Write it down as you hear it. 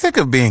Sick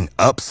of being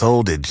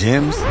upsold at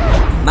gyms?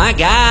 My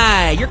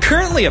guy, you're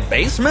currently a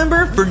base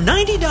member? For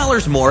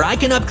 $90 more, I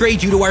can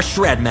upgrade you to our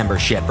Shred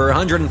membership. For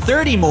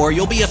 $130 more,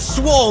 you'll be a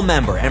Swole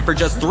member. And for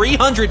just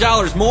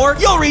 $300 more,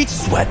 you'll reach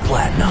Sweat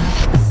Platinum.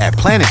 At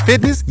Planet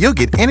Fitness, you'll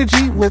get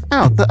energy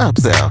without the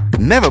upsell.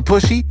 Never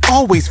pushy,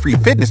 always free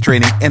fitness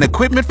training and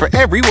equipment for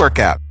every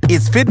workout.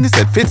 It's fitness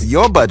that fits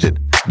your budget.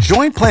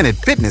 Join Planet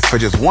Fitness for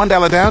just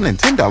 $1 down and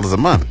 $10 a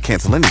month.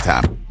 Cancel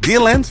anytime.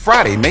 Deal ends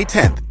Friday, May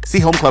 10th. See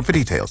Home Club for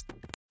details.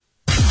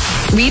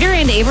 Reader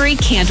and Avery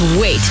can't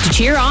wait to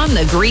cheer on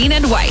the green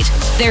and white.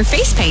 Their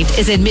face paint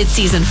is in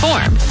mid-season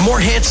form.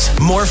 More hits,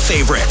 more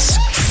favorites.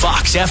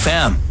 Fox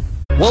FM.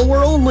 Well,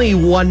 we're only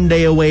one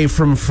day away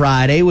from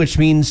Friday, which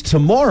means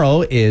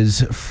tomorrow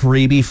is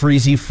Freebie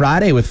Freezy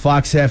Friday with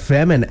Fox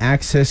FM and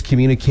Access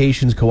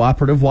Communications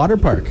Cooperative Water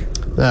Park.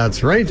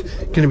 That's right.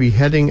 Going to be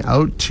heading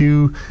out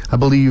to, I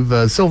believe,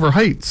 Silver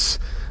Heights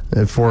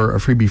for a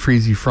Freebie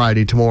Freezy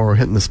Friday tomorrow,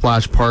 hitting the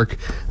Splash Park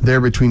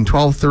there between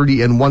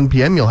 12:30 and 1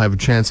 p.m. You'll have a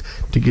chance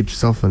to get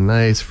yourself a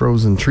nice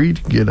frozen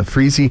treat, get a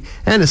freezy,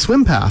 and a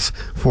swim pass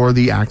for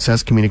the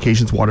Access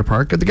Communications Water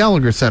Park at the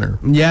Gallagher Center.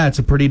 Yeah, it's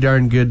a pretty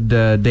darn good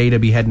day to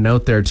be heading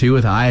out there, too,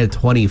 with a high of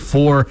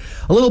 24.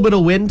 A little bit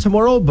of wind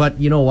tomorrow, but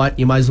you know what?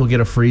 You might as well get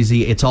a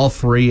freezy. It's all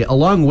free,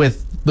 along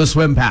with the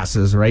swim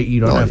passes, right? You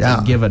don't have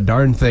to give a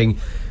darn thing.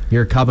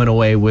 You're coming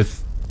away with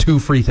 2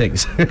 free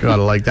things.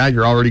 Gotta like that.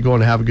 You're already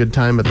going to have a good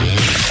time at the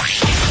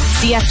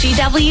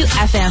CFGW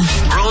FM.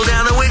 Roll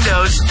down the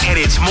windows, and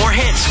it's more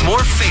hits,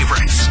 more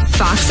favorites.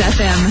 Fox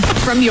FM.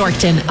 From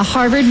Yorkton, a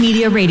Harvard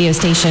Media radio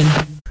station.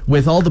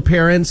 With all the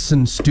parents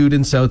and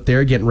students out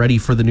there getting ready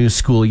for the new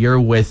school year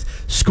with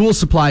school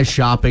supplies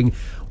shopping,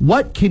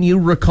 what can you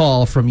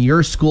recall from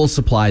your school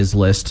supplies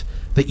list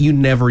that you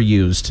never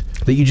used,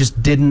 that you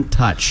just didn't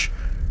touch?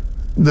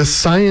 The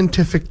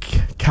scientific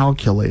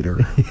calculator.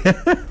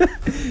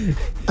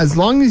 As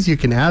long as you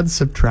can add,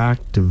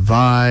 subtract,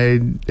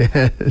 divide,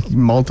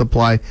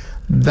 multiply,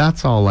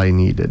 that's all I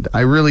needed. I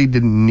really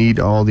didn't need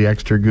all the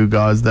extra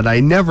gewgaws that I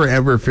never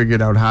ever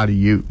figured out how to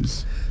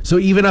use. So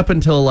even up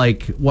until,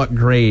 like, what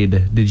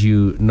grade did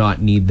you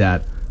not need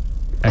that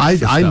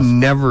extra I stuff?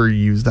 never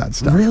used that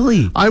stuff.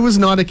 Really? I was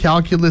not a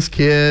calculus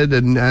kid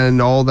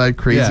and all that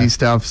crazy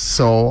stuff,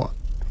 so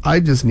I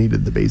just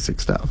needed the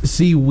basic stuff.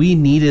 See, we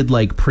needed,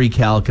 like,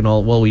 pre-calc and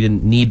all. Well, we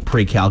didn't need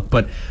pre-calc,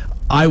 but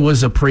I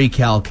was a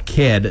pre-calc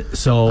kid,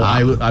 so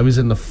I was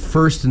in the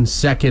first and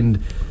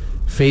second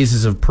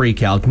phases of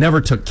pre-calc. Never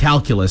took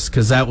calculus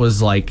because that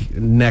was like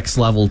next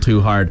level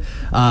too hard.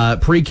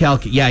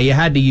 Pre-calc, yeah, you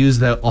had to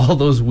use all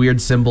those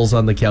weird symbols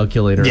on the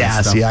calculator. Yeah,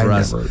 and stuff see, for I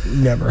us.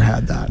 never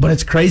had that. But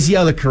it's crazy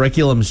how the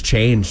curriculum's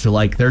changed.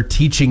 Like, they're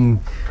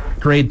teaching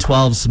grade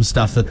 12 some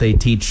stuff that they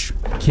teach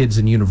kids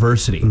in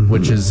university,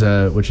 which is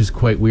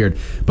quite weird.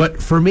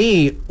 But for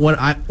me,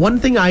 one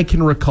thing I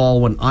can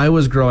recall when I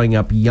was growing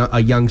up,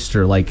 a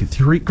youngster, like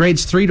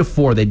grades 3 to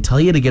 4, they'd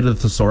tell you to get a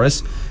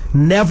thesaurus.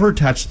 Never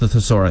touched the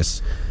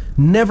thesaurus.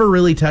 Never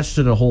really touched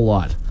it a whole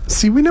lot.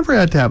 See, we never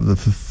had to have the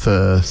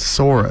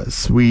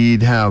thesaurus.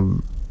 We'd have,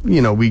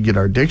 we'd get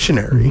our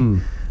dictionary.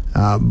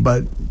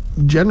 But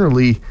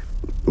generally,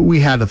 we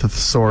had a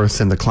thesaurus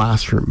in the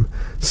classroom.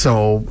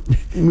 So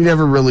we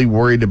never really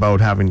worried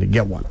about having to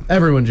get one.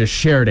 Everyone just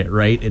shared it,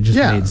 right? It just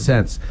made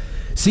sense.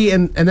 See,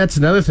 and that's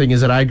another thing, is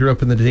that I grew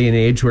up in the day and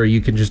age where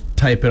you can just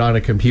type it on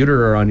a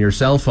computer or on your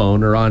cell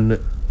phone or on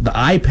the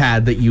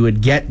iPad that you would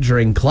get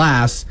during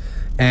class,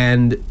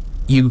 and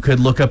you could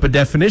look up a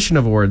definition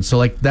of a word. So,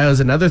 like, that was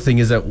another thing,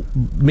 is that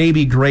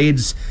maybe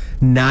grades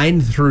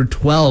 9 through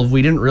 12,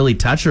 we didn't really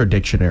touch our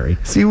dictionary.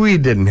 See, we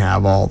didn't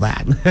have all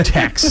that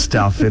tech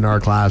stuff in our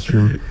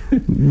classroom.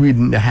 We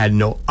had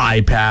no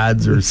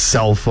iPads or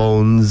cell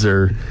phones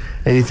or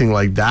anything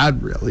like that,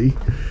 really.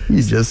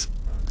 You just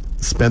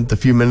spent a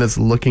few minutes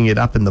looking it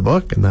up in the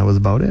book, and that was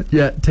about it.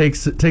 Yeah, it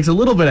takes a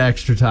little bit of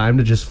extra time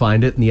to just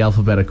find it in the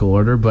alphabetical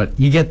order, but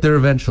you get there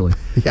eventually.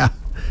 Yeah.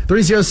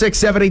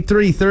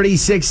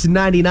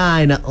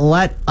 306-783-3699.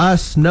 Let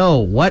us know,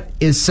 what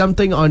is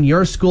something on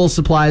your school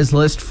supplies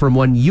list from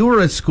when you were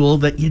at school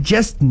that you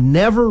just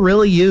never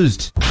really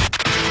used?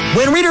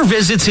 When Reader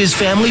visits his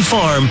family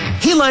farm,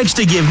 he likes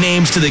to give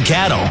names to the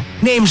cattle.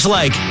 Names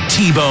like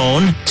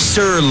T-Bone,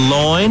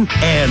 Sirloin,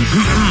 and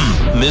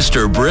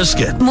Mr.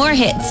 Brisket. More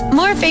hits,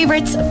 more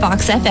favorites,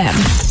 Fox FM.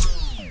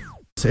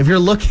 If you're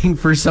looking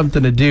for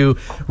something to do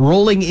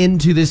rolling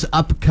into this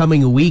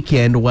upcoming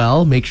weekend,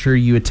 well, make sure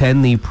you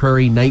attend the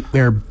Prairie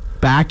Nightmare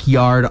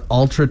Backyard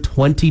Ultra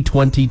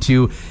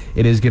 2022.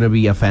 It is going to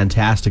be a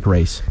fantastic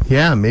race.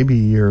 Yeah, maybe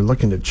you're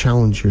looking to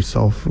challenge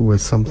yourself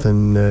with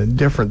something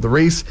different. The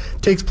race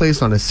takes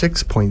place on a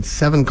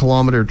 6.7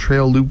 kilometer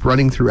trail loop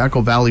running through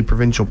Echo Valley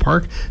Provincial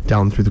Park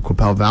down through the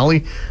Qu'Appelle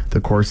Valley. The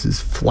course is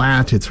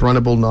flat, it's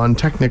runnable,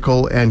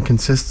 non-technical, and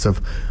consists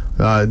of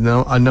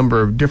a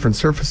number of different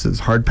surfaces: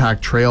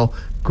 hard-packed trail,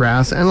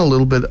 grass, and a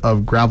little bit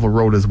of gravel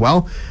road as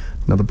well.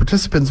 Now, the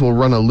participants will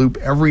run a loop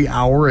every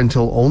hour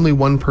until only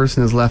one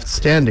person is left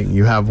standing.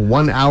 You have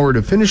 1 hour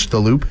to finish the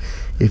loop.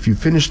 If you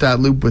finish that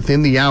loop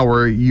within the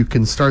hour, you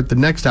can start the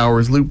next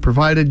hour's loop,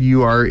 provided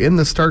you are in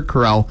the start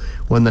corral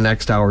when the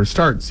next hour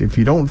starts. If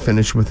you don't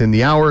finish within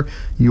the hour,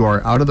 you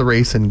are out of the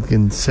race and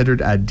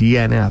considered a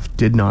DNF,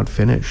 did not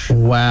finish.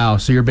 Wow.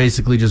 So you're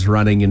basically just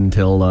running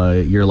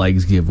until your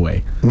legs give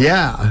way.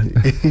 Yeah.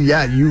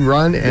 Yeah, you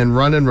run and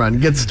run and run.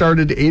 Gets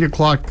started 8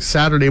 o'clock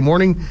Saturday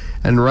morning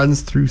and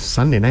runs through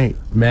Sunday night.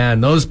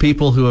 Man, those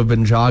people who have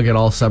been jogging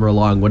all summer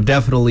long would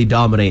definitely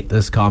dominate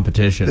this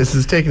competition. This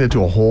is taking it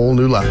to a whole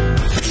new level.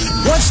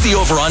 What's the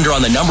over-under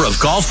on the number of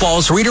golf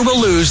balls Reader will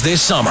lose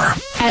this summer?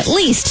 At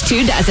least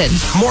 24.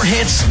 More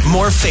hits,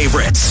 more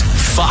favorites.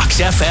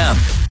 Fox FM.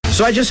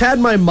 So I just had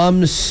my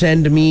mom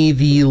send me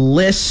the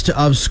list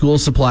of school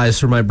supplies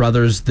for my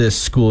brothers this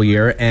school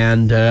year,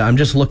 and I'm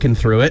just looking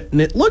through it,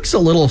 and it looks a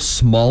little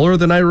smaller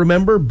than I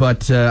remember,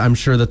 but I'm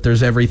sure that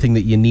there's everything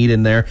that you need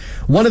in there.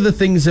 One of the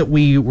things that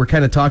we were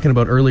kind of talking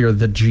about earlier,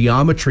 the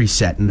geometry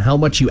set, and how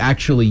much you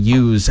actually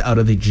use out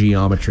of the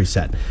geometry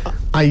set.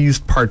 I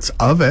used parts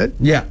of it.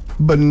 Yeah.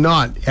 But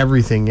not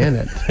everything in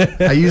it.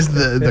 I use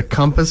the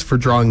compass for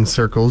drawing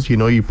circles. You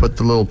know, you put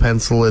the little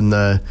pencil in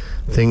the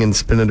thing and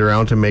spin it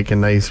around to make a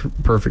nice,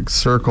 perfect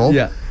circle.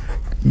 Yeah.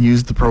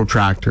 Use the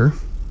protractor.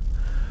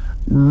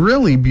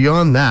 Really,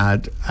 beyond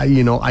that, I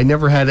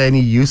never had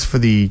any use for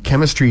the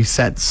chemistry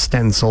set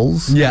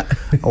stencils. Yeah.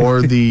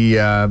 or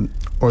the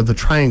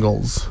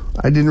triangles.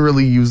 I didn't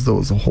really use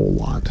those a whole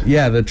lot.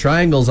 Yeah, the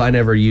triangles I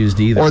never used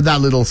either. Or that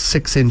little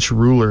 6-inch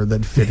ruler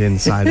that fit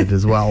inside it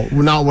as well.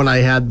 Not when I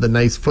had the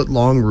nice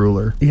foot-long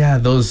ruler. Yeah,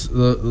 those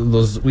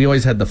we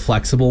always had the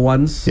flexible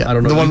ones. Yeah, I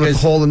don't know. The one you with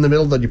guys- the hole in the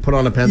middle that you put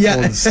on a pencil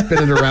and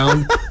spin it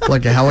around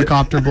like a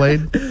helicopter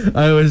blade.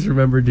 I always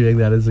remember doing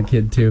that as a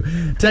kid too.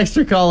 Text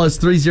or call us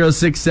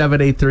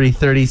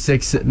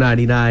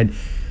 306-783-3699.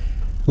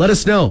 Let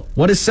us know,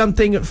 what is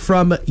something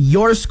from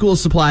your school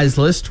supplies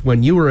list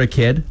when you were a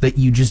kid that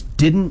you just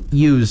didn't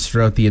use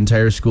throughout the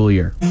entire school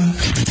year?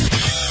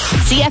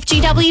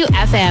 CFGW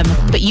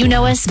FM, but you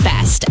know us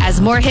best as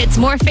More Hits,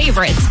 More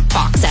Favorites,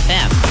 Fox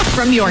FM.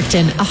 From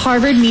Yorkton, a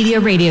Harvard Media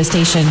radio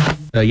station.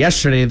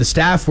 Yesterday, the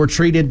staff were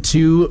treated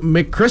to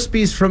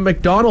McCrispies from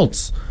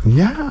McDonald's.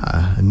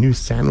 Yeah, a new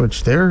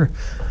sandwich there.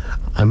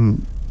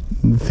 I'm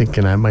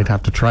thinking I might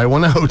have to try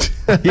one out.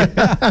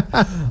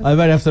 I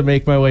might have to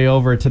make my way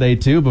over today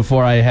too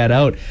before I head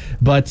out.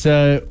 But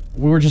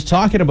we were just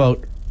talking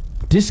about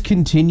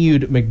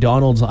discontinued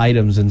McDonald's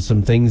items and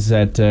some things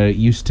that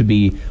used to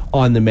be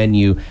on the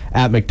menu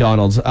at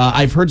McDonald's.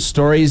 I've heard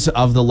stories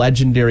of the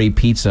legendary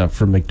pizza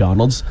from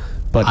McDonald's,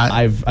 but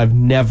I've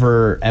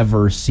never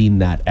ever seen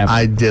that ever.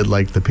 I did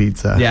like the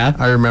pizza. Yeah?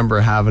 I remember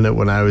having it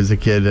when I was a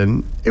kid,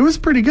 and it was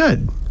pretty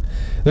good.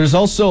 There's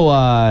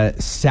also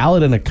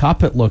salad in a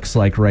cup, it looks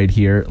like right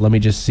here. Let me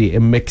just see.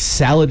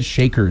 McSalad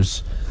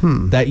shakers.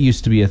 That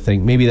used to be a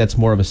thing. Maybe that's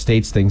more of a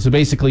States thing. So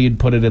basically you'd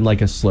put it in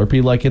like a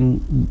Slurpee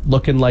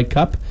looking like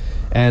cup,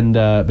 and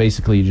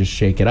basically you just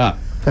shake it up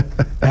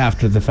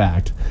after the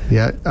fact.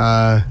 Yeah.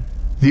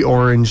 The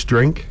orange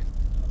drink.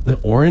 The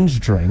orange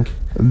drink?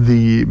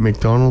 The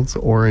McDonald's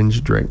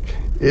orange drink.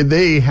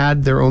 They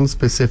had their own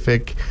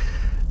specific...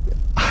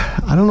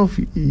 I don't know if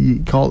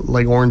you call it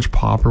like orange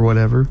pop or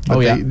whatever.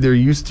 But there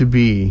used to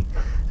be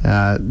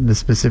the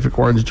specific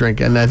orange drink,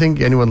 and I think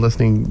anyone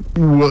listening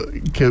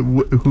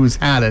who's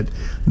had it,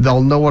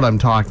 they'll know what I'm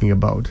talking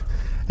about.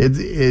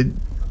 It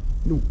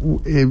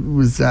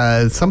was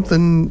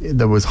something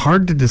that was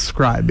hard to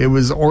describe. It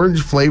was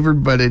orange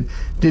flavored, but it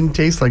didn't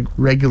taste like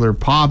regular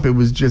pop. It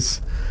was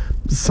just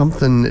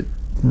something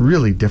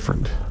really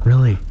different.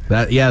 Really?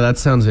 That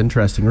sounds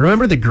interesting.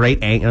 Remember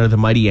the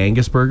Mighty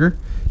Angus burger?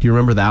 Do you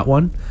remember that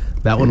one?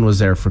 That one was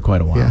there for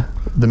quite a while. Yeah.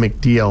 The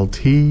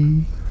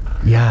McDLT.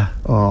 Yeah.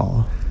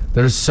 Oh.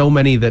 There's so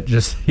many that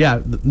just,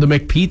 the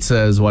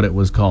McPizza is what it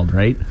was called,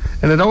 right?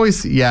 And it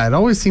always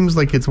seems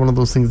like it's one of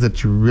those things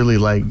that you really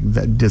like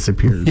that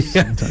disappears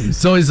sometimes.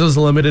 It's always those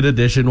limited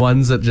edition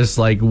ones that just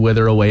like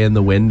wither away in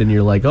the wind, and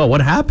you're like, oh,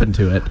 what happened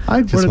to it?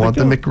 I just want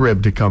the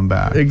McRib to come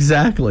back.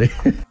 Exactly.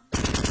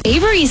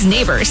 Avery's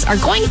neighbors are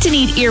going to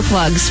need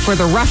earplugs for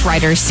the Rough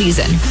Riders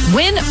season.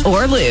 Win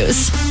or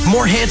lose.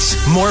 More hits,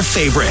 more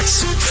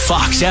favorites.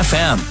 Fox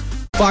FM.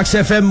 Fox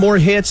FM, more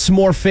hits,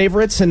 more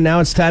favorites, and now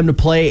it's time to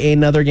play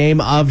another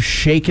game of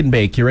Shake and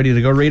Bake. You ready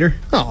to go, Reader?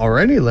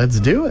 Alrighty, let's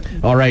do it.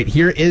 All right,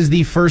 here is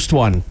the first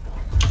one.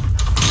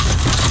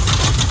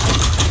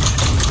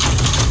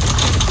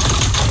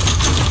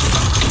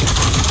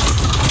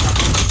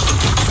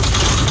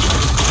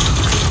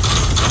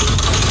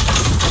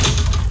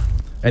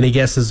 Any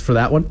guesses for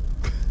that one?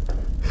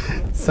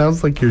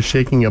 Sounds like you're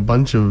shaking a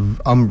bunch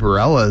of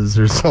umbrellas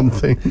or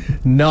something.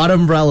 Not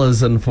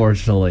umbrellas,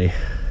 unfortunately.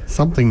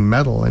 Something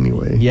metal,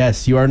 anyway.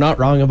 Yes, you are not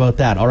wrong about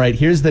that. All right,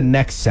 here's the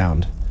next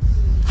sound.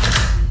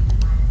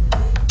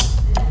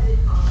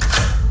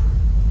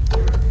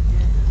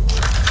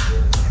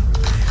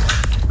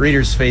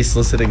 Reader's face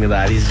listening to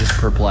that. He's just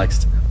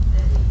perplexed.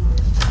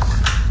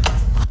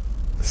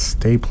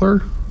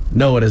 Stapler?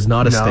 No, it is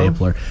not a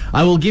stapler.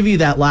 I will give you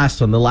that last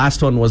one. The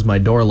last one was my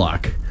door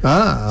lock.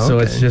 Ah, okay. So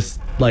it's just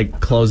like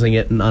closing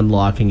it and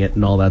unlocking it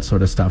and all that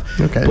sort of stuff.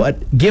 Okay.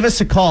 But give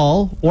us a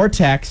call or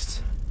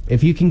text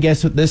if you can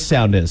guess what this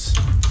sound is.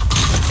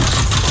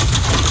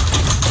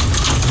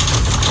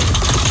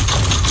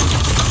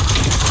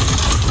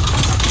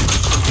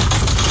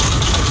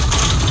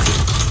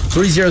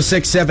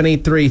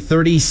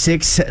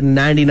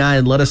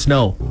 $306-783-3699. Let us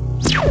know.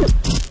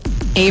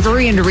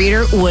 Avery and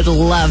Reader would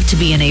love to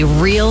be in a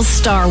real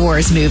Star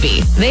Wars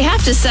movie. They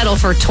have to settle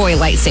for toy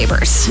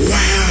lightsabers.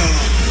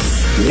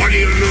 Wow. What do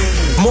you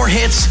know? More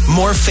hits,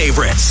 more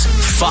favorites.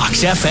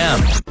 Fox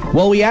FM.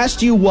 Well, we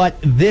asked you what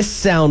this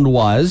sound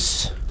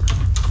was.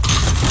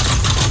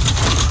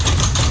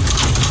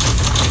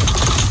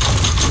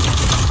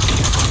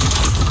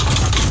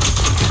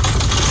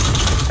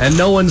 And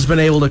no one's been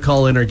able to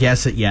call in or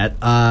guess it yet.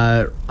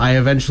 I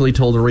eventually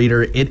told a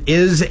reader it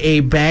is a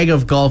bag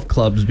of golf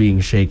clubs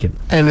being shaken.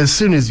 And as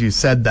soon as you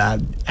said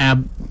that,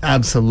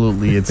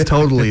 absolutely, it's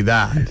totally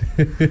that.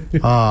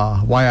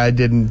 Why I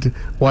didn't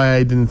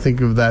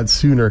think of that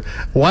sooner.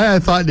 Why I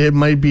thought it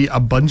might be a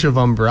bunch of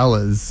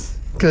umbrellas.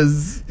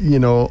 Because, a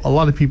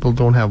lot of people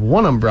don't have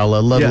one umbrella,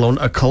 let alone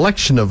a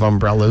collection of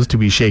umbrellas to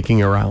be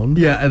shaking around.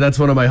 Yeah, and that's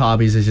one of my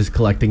hobbies is just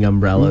collecting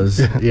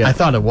umbrellas. Yeah. I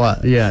thought it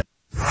was. Yeah.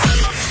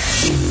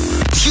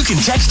 You can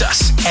text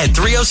us at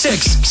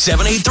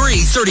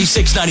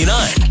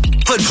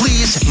 306-783-3699. But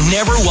please,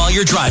 never while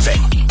you're driving.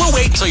 We'll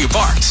wait until you're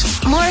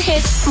parked. More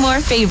hits,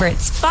 more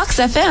favorites. Fox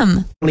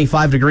FM.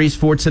 25 degrees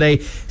for today,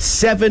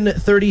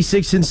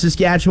 7:36 in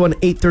Saskatchewan,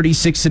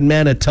 8:36 in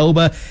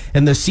Manitoba.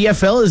 And the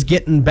CFL is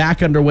getting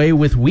back underway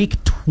with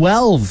Week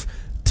 12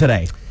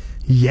 today.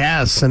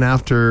 Yes, and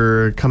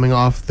after coming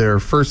off their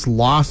first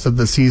loss of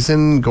the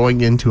season,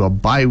 going into a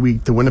bye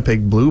week, the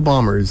Winnipeg Blue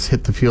Bombers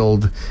hit the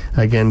field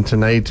again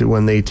tonight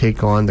when they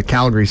take on the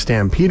Calgary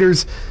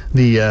Stampeders.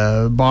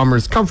 The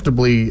Bombers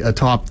comfortably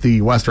atop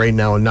the West right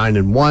now at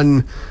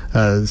 9-1,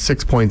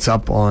 6 points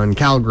up on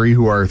Calgary,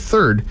 who are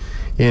third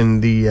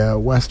in the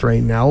West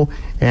right now.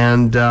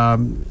 And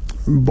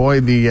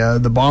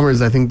the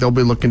Bombers, I think they'll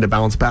be looking to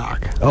bounce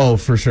back. Oh,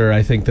 for sure.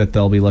 I think that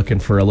they'll be looking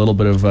for a little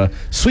bit of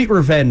sweet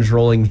revenge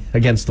rolling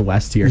against the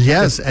West here.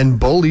 Yes, and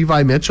Bo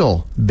Levi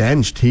Mitchell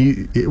benched.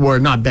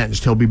 Not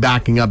benched. He'll be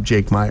backing up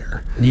Jake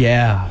Meyer.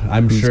 Yeah,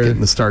 I'm He's sure.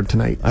 getting the start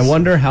tonight. I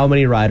wonder how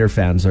many Rider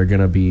fans are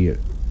going to be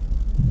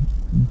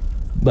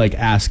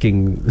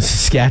asking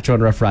Saskatchewan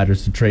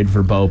Roughriders to trade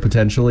for Bo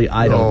potentially.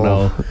 I don't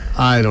know.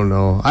 I don't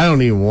know. I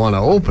don't even want to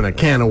open a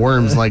can of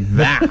worms like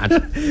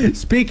that.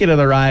 Speaking of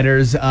the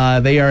Riders,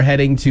 they are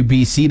heading to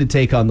BC to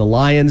take on the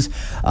Lions.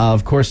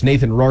 Of course,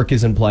 Nathan Rourke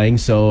isn't playing,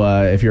 so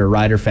if you're a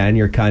Rider fan,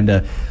 you're kind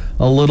of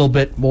a little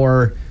bit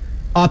more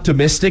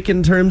optimistic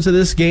in terms of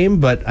this game.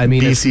 But I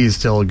mean, BC is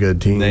still a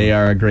good team. They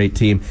are a great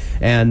team.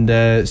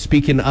 And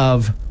speaking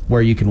of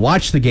where you can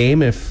watch the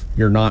game if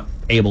you're not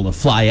able to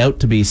fly out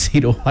to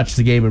BC to watch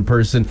the game in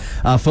person,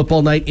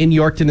 football night in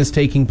Yorkton is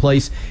taking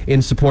place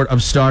in support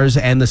of Stars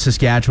and the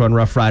Saskatchewan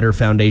Roughrider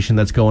Foundation.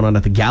 That's going on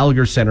at the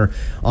Gallagher Center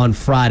on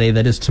Friday.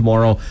 That is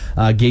tomorrow.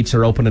 Gates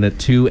are opening at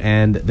 2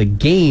 and the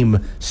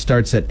game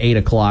starts at 8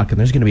 o'clock, and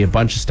there's going to be a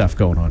bunch of stuff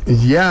going on.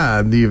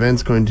 Yeah, the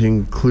event's going to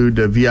include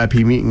a VIP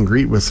meet and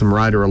greet with some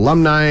Rider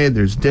alumni.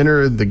 There's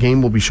dinner. The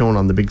game will be shown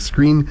on the big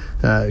screen,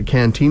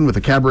 canteen with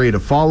a cabaret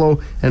to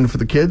follow. And for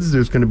the kids,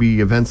 there's going to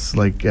be events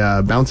like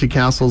bouncy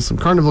castles,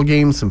 some carnival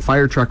games, some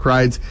fire truck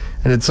rides,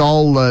 and it's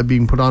all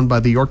being put on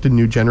by the Yorkton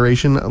New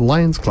Generation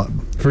Lions Club.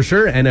 For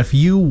sure, and if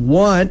you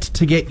want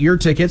to get your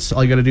tickets,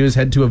 all you got to do is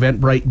head to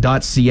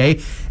eventbrite.ca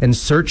and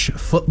search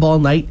Football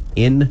Night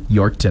in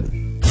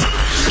Yorkton.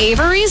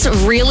 Avery's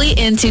really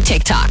into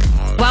TikTok,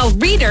 while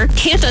Reader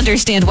can't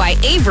understand why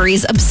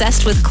Avery's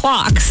obsessed with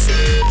clocks.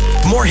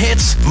 More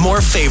hits,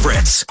 more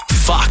favorites.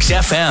 Fox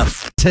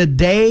FM.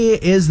 Today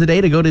is the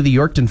day to go to the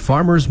Yorkton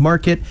Farmers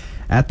Market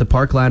at the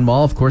Parkland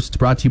Mall. Of course, it's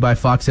brought to you by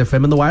Fox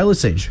FM and the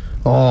Wireless Age.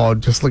 Oh,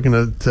 just looking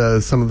at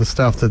some of the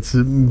stuff that's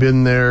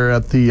been there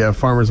at the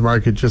farmers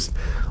market, just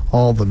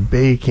all the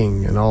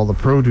baking and all the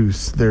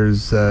produce.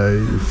 There's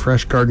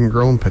fresh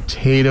garden-grown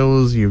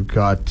potatoes. You've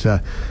got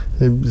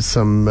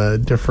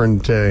some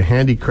different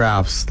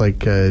handicrafts like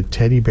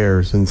teddy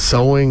bears and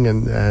sewing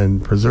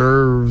and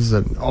preserves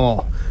and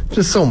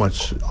just so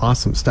much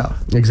awesome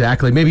stuff.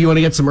 Exactly. Maybe you want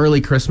to get some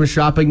early Christmas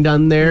shopping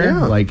done there.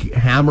 Yeah. Like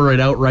hammer it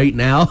out right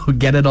now.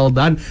 Get it all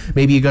done.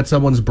 Maybe you got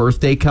someone's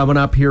birthday coming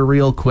up here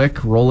real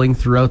quick, rolling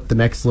throughout the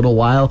next little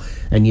while,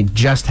 and you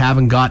just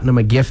haven't gotten them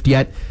a gift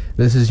yet.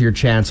 This is your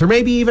chance. Or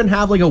maybe even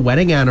have like a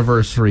wedding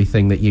anniversary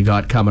thing that you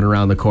got coming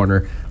around the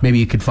corner. Maybe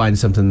you could find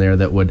something there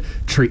that would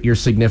treat your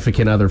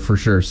significant other for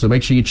sure. So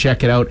make sure you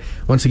check it out.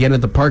 Once again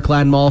at the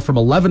Parkland Mall from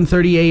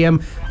 11:30 a.m.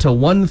 to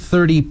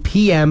 1:30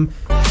 p.m.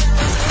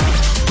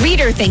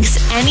 Reader thinks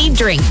any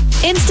drink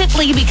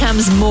instantly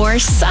becomes more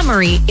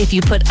summery if you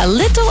put a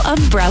little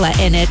umbrella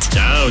in it.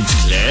 Sounds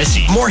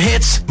classy. More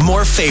hits,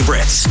 more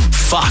favorites.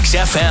 Fox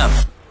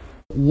FM.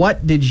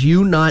 What did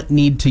you not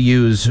need to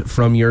use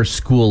from your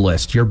school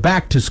list, your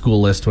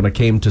back-to-school list when it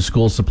came to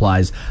school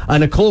supplies?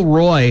 Nicole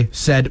Roy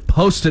said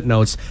Post-it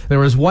notes. There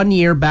was one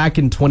year back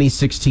in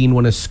 2016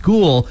 when a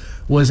school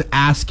was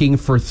asking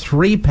for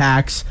 3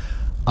 packs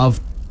of,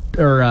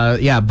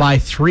 buy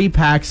 3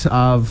 packs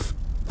of,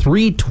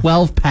 3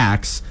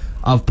 12-packs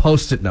of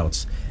Post-it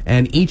notes.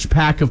 And each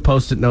pack of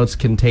Post-it notes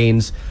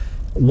contains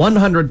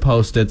 100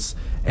 Post-its,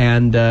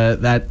 and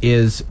that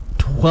is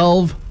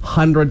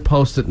 1,200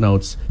 Post-it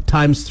notes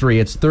times 3.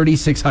 It's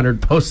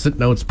 3,600 Post-it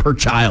notes per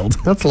child.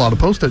 That's a lot of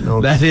Post-it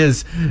notes. That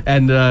is.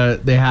 And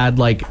they had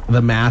like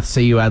the math,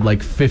 say you had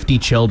like 50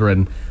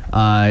 children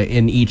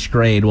in each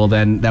grade. Well,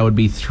 then that would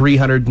be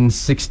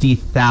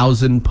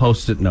 360,000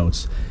 Post-it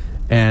notes.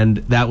 And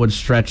that would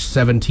stretch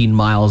 17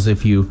 miles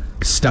if you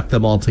stuck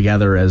them all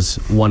together as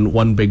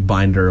one big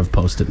binder of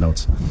Post-it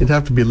notes. You'd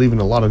have to be leaving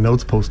a lot of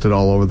notes posted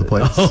all over the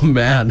place. Oh,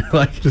 man.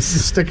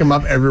 Just stick them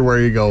up everywhere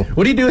you go.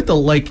 What do you do with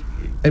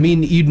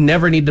you'd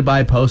never need to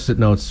buy Post-it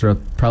notes throughout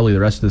probably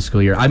the rest of the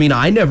school year. I mean,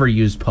 I never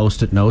used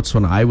Post-it notes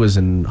when I was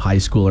in high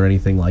school or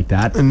anything like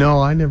that.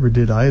 No, I never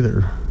did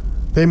either.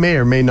 They may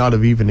or may not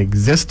have even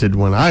existed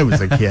when I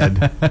was a kid.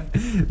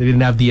 They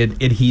didn't have the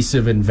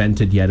adhesive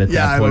invented yet at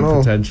that point, I don't know.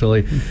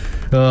 potentially.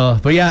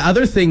 But yeah,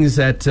 other things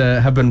that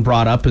have been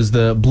brought up is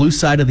the blue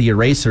side of the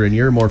eraser, and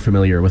you're more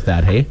familiar with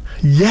that, hey?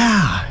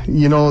 Yeah.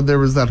 There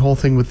was that whole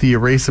thing with the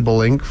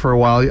erasable ink for a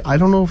while. I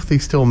don't know if they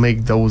still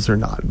make those or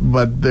not,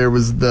 but there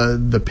was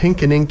the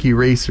pink and ink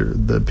eraser,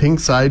 the pink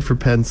side for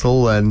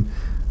pencil, and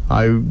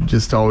I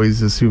just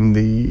always assumed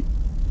the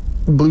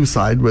blue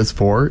side was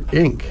for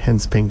ink,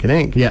 hence pink and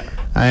ink. Yeah.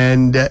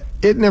 And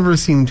it never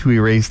seemed to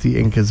erase the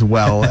ink as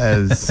well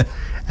as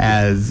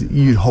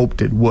you'd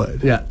hoped it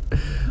would. Yeah.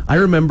 I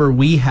remember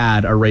we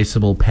had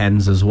erasable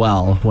pens as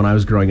well when I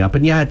was growing up.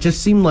 And yeah, it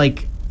just seemed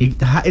like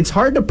it's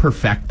hard to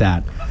perfect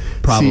that,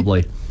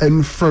 probably. See,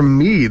 and for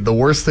me, the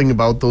worst thing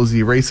about those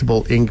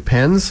erasable ink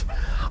pens,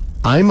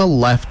 I'm a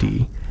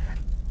lefty.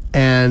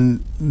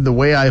 And the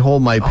way I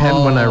hold my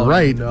pen when I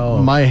write,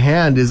 my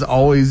hand is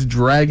always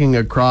dragging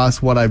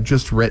across what I've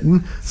just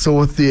written. So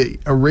with the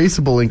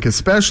erasable ink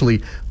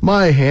especially,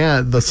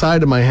 the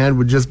side of my hand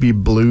would just be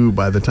blue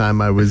by the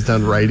time I was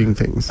done writing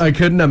things. I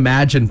couldn't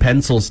imagine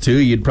pencils, too.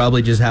 You'd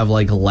probably just have,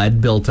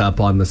 lead built up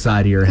on the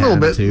side of your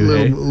hand,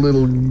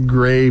 Little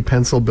gray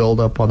pencil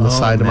buildup on the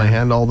side of my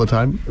hand all the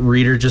time.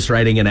 Reader just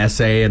writing an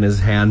essay and his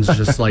hands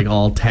just,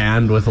 all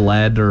tanned with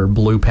lead or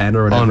blue pen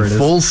or whatever on it is. On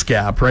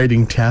foolscap,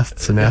 writing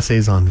tests and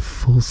essays on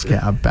foolscap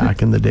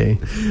back in the day.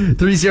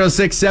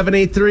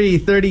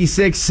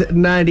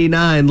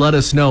 306-783-3699. Let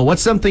us know.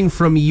 What's something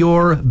from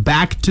your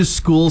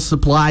back-to-school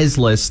supplies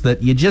list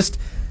that you just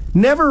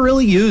never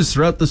really use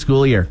throughout the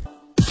school year?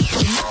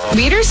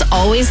 Reader's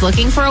always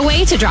looking for a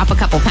way to drop a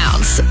couple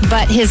pounds,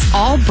 but his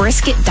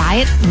all-brisket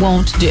diet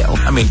won't do.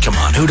 I mean, come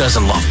on, who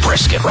doesn't love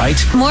brisket, right?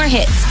 More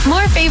hits,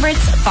 more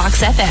favorites,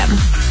 Fox FM.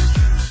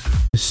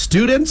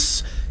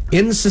 Students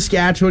in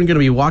Saskatchewan going to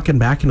be walking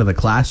back into the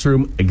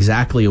classroom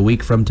exactly a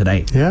week from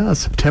today. Yeah,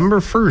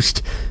 September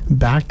 1st,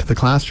 back to the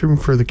classroom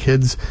for the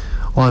kids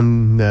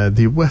on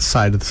the west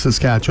side of the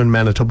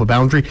Saskatchewan-Manitoba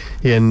boundary.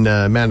 In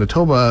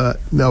Manitoba,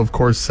 of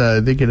course,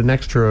 they get an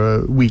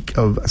extra week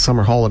of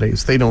summer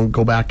holidays. They don't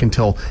go back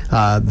until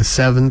the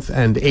 7th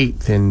and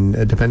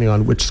 8th, depending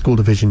on which school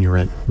division you're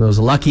in. Those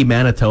lucky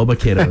Manitoba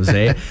kiddos,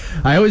 eh?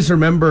 I always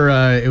remember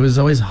it was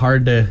always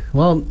hard to...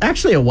 Well,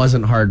 actually, it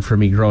wasn't hard for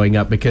me growing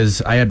up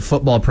because I had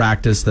football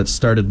practice that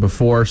started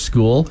before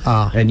school,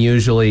 and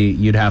usually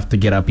you'd have to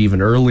get up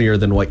even earlier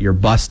than what your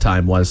bus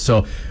time was.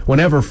 So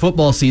whenever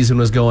football season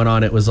was going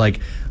on, it was like,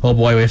 oh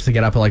boy, we have to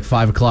get up at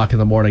 5 o'clock in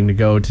the morning to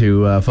go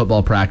to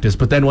football practice.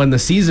 But then when the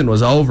season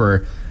was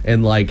over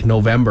in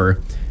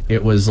November,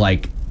 it was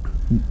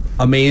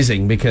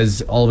amazing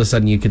because all of a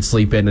sudden you could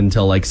sleep in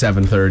until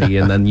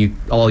 7:30 and then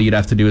all you'd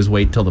have to do is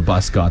wait till the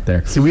bus got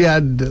there. See, we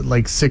had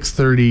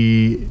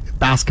 6:30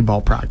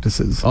 basketball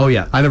practices. Oh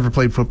yeah. I never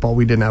played football.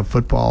 We didn't have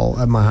football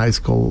at my high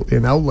school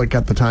in Outlook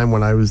at the time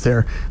when I was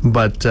there.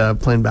 But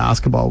playing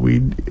basketball,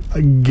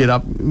 we'd get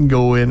up and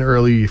go in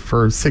early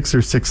for 6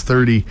 or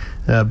 6:30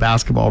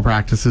 basketball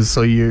practices.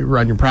 So you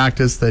run your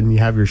practice, then you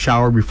have your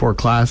shower before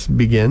class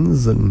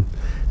begins, and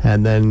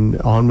then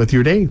on with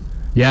your day.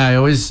 Yeah, I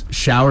always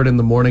showered in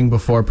the morning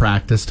before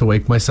practice to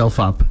wake myself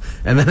up.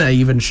 And then I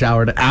even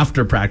showered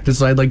after practice.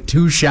 So I had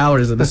 2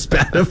 showers in a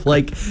span of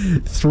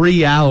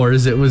 3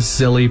 hours. It was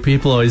silly.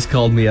 People always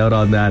called me out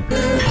on that.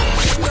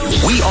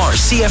 We are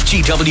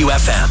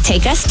CFGW-FM.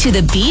 Take us to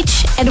the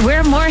beach and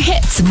we're more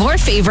hits, more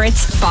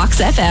favorites,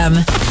 Fox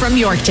FM. From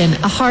Yorkton,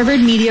 a Harvard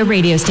Media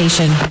radio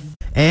station.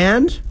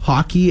 And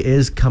hockey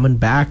is coming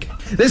back.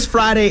 This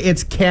Friday,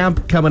 it's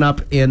camp coming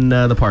up in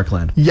the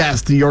Parkland.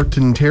 Yes, the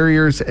Yorkton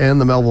Terriers and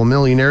the Melville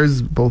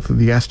Millionaires, both of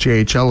the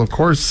SJHL, of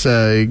course,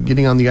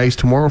 getting on the ice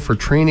tomorrow for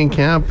training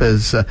camp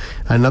as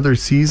another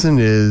season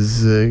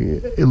is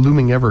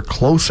looming ever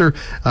closer.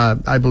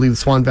 I believe the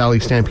Swan Valley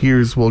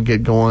Stampeders will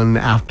get going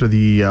after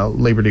the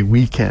Labor Day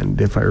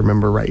weekend, if I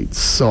remember right.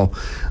 So,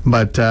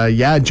 but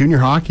yeah, junior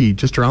hockey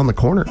just around the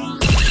corner.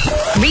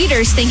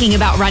 Reader's thinking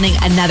about running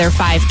another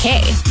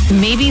 5K.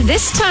 Maybe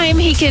this time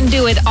he can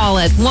do it all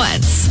at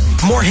once.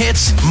 More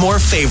hits, more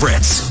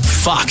favorites.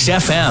 Fox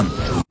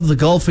FM. The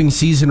golfing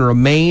season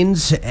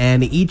remains,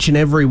 and each and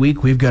every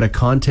week we've got a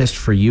contest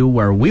for you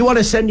where we want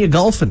to send you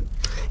golfing.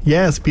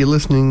 Yes, be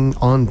listening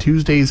on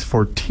Tuesdays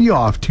for Tee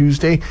Off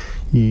Tuesday.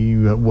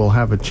 You will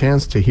have a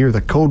chance to hear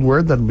the code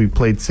word that will be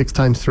played 6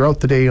 times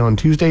throughout the day on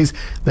Tuesdays.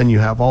 Then you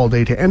have all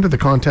day to enter the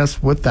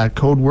contest with that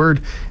code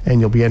word,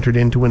 and you'll be entered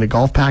in to win a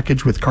golf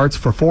package with carts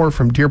for 4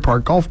 from Deer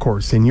Park Golf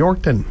Course in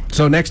Yorkton.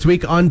 So next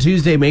week on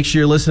Tuesday, make sure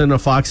you're listening to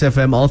Fox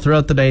FM all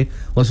throughout the day.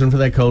 Listen for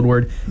that code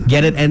word.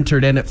 Get it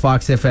entered in at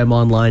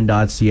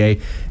foxfmonline.ca.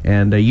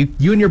 And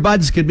you and your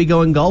buds could be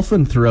going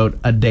golfing throughout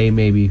a day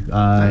maybe.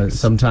 Nice.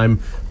 Sometime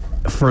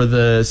for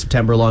the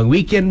September long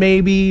weekend,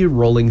 maybe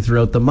rolling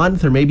throughout the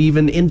month, or maybe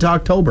even into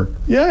October.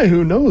 Yeah,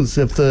 who knows?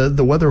 If the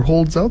weather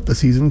holds out, the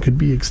season could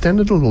be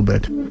extended a little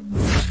bit.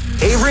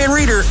 Avery and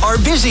Reader are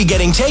busy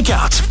getting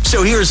takeouts,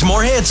 so here's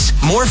more hits,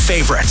 more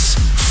favorites.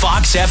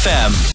 Fox FM.